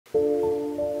Alright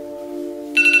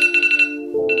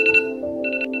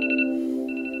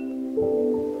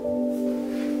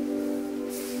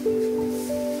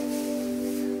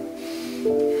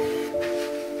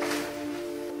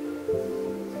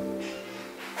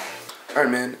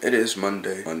man, it is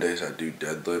Monday. Mondays I do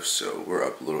deadlifts, so we're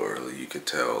up a little early. You could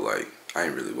tell, like, I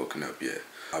ain't really woken up yet.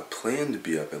 I planned to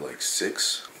be up at like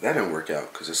 6. That didn't work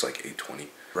out because it's like 8:20.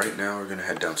 Right now we're gonna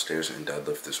head downstairs and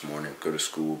deadlift this morning, go to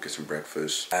school, get some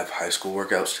breakfast. I have high school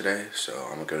workouts today, so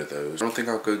I'm gonna go to those. I don't think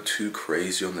I'll go too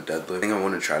crazy on the deadlift. I think I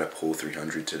want to try to pull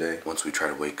 300 today. Once we try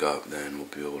to wake up, then we'll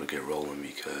be able to get rolling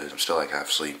because I'm still like half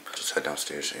asleep. Just head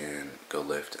downstairs and go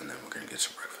lift, and then we're gonna get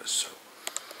some breakfast. So.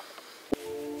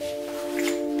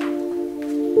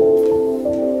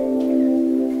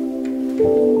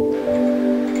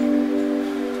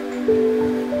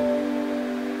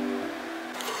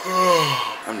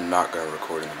 I'm not gonna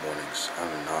record in the mornings.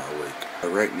 I'm not awake.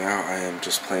 But right now I am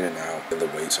just planning out the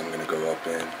weights I'm gonna go up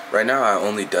in. Right now I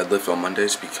only deadlift on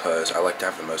Mondays because I like to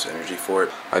have the most energy for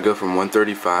it. I go from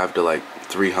 135 to like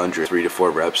 300, 3 to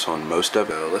 4 reps on most of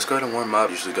it. So let's go ahead and warm up.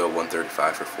 Usually go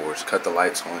 135 for 4. Just cut the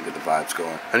lights on, get the vibes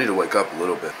going. I need to wake up a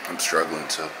little bit. I'm struggling,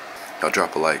 so y'all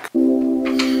drop a like.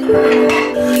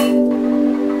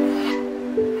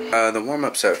 The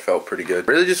warm-up set felt pretty good.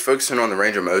 Really just focusing on the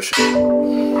range of motion.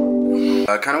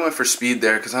 I kind of went for speed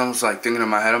there because I was like thinking in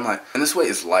my head, I'm like, and this weight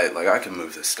is light, like I can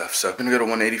move this stuff. So I'm gonna go to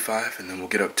 185 and then we'll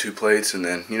get up 2 plates and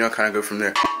then, you know, kind of go from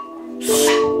there.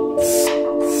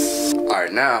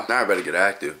 Alright, now I better get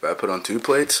active. But I put on 2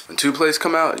 plates. When 2 plates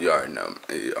come out, you already know.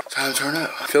 Time to turn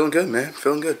up. Feeling good, man.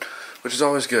 Feeling good. Which is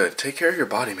always good. Take care of your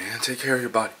body, man. Take care of your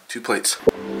body. 2 plates.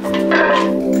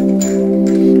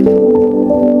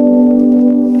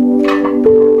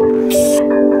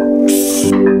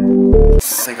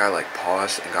 I think I like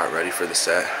paused and got ready for the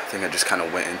set. I think I just kind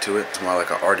of went into it. It's more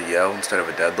like a RDL instead of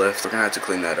a deadlift. We're gonna have to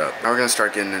clean that up. Now we're gonna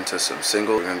start getting into some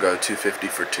singles. We're gonna go 250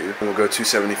 for 2. And we'll go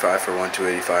 275 for 1,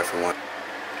 285 for 1.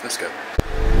 Let's go.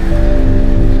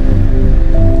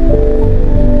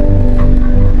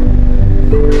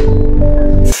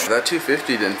 That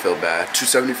 250 didn't feel bad.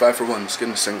 275 for 1. Let's get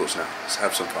into singles now. Let's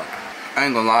have some fun. I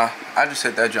ain't gonna lie, I just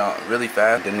hit that jump really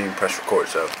fast. Didn't even press record,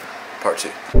 so part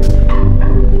 2.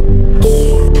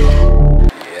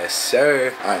 Yes,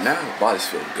 sir. Alright, now the body's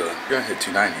feeling good. We're gonna hit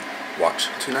 290. Watch.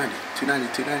 290,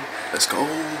 290, 290. Let's go.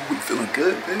 We feeling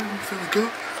good, man. We feeling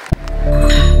good.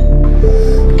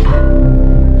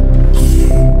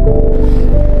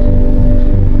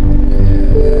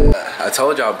 Yeah. I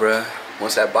told y'all, bruh.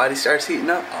 Once that body starts heating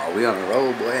up, oh, we on a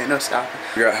roll, boy. Ain't no stopping.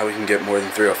 Figure out how we can get more than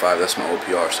 305. That's my old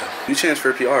PR, so. New chance for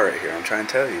a PR right here. I'm trying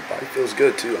to tell you. Body feels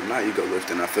good, too. I'm not ego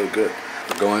lifting. I feel good.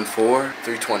 We're going for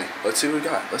 320. Let's see what we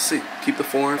got. Let's see. Keep the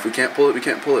form. If we can't pull it, we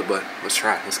can't pull it, but let's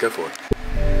try. Let's go for it.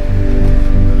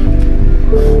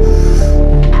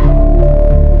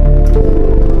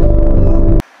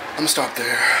 I'm gonna stop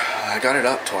there. I got it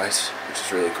up twice, which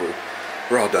is really cool.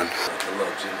 We're all done. I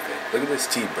love gym fit. Look at this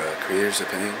tee, bro. Creators of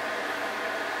Pain.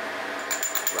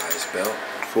 Rise belt.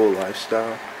 Full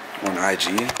lifestyle on IG.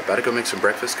 I'm about to go make some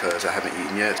breakfast because I haven't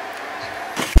eaten yet.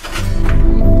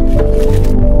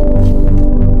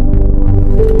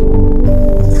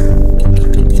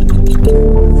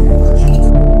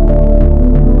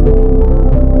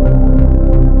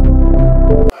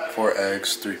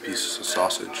 Eggs, 3 pieces of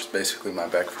sausage. It's basically my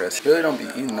breakfast. Really don't be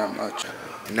eating that much.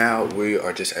 Now we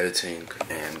are just editing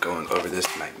and going over this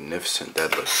magnificent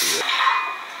deadlift for you.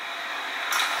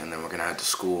 And then we're gonna head to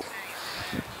school.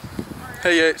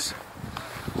 Hey Yates.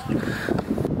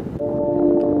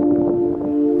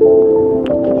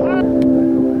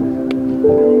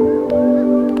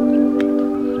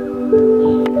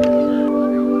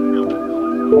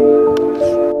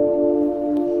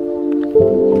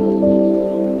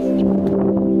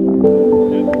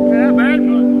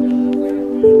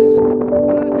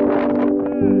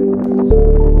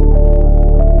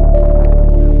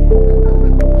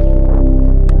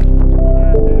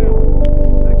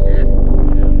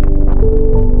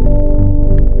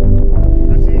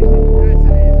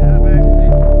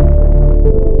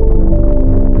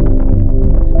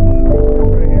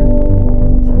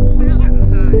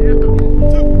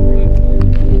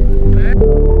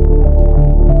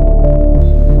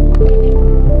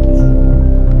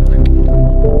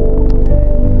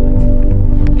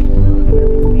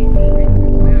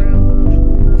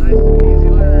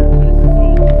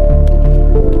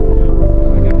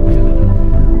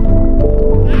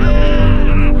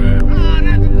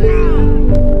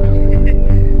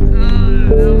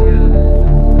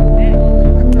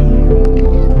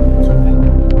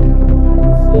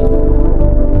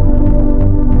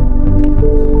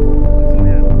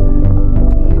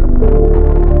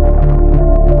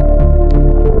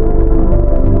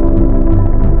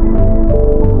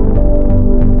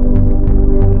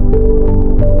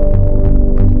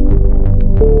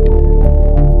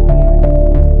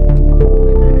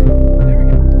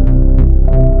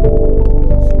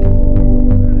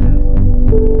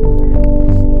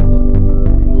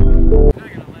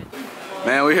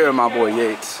 my boy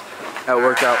Yates at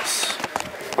workouts.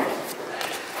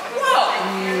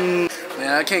 Man,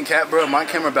 I can't cap, bro. My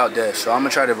camera about dead, so I'm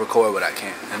gonna try to record what I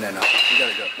can, and then we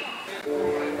gotta go.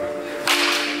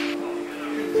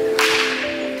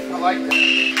 I like that.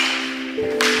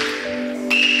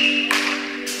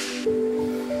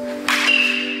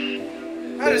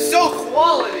 That is so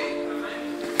quality.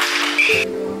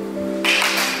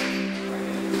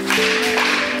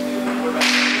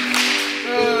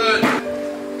 Good. Good.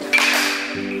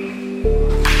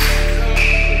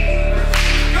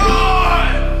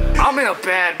 I'm in a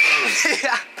bad mood.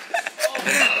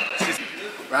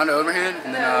 Round the overhand,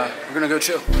 and then we're gonna go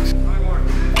chill.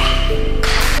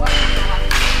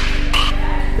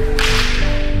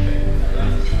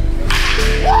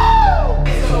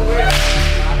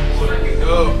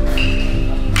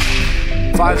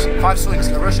 Five swings,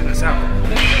 they're rushing us out.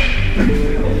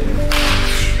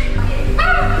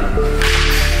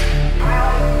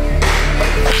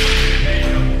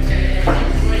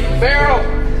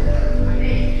 Barrel!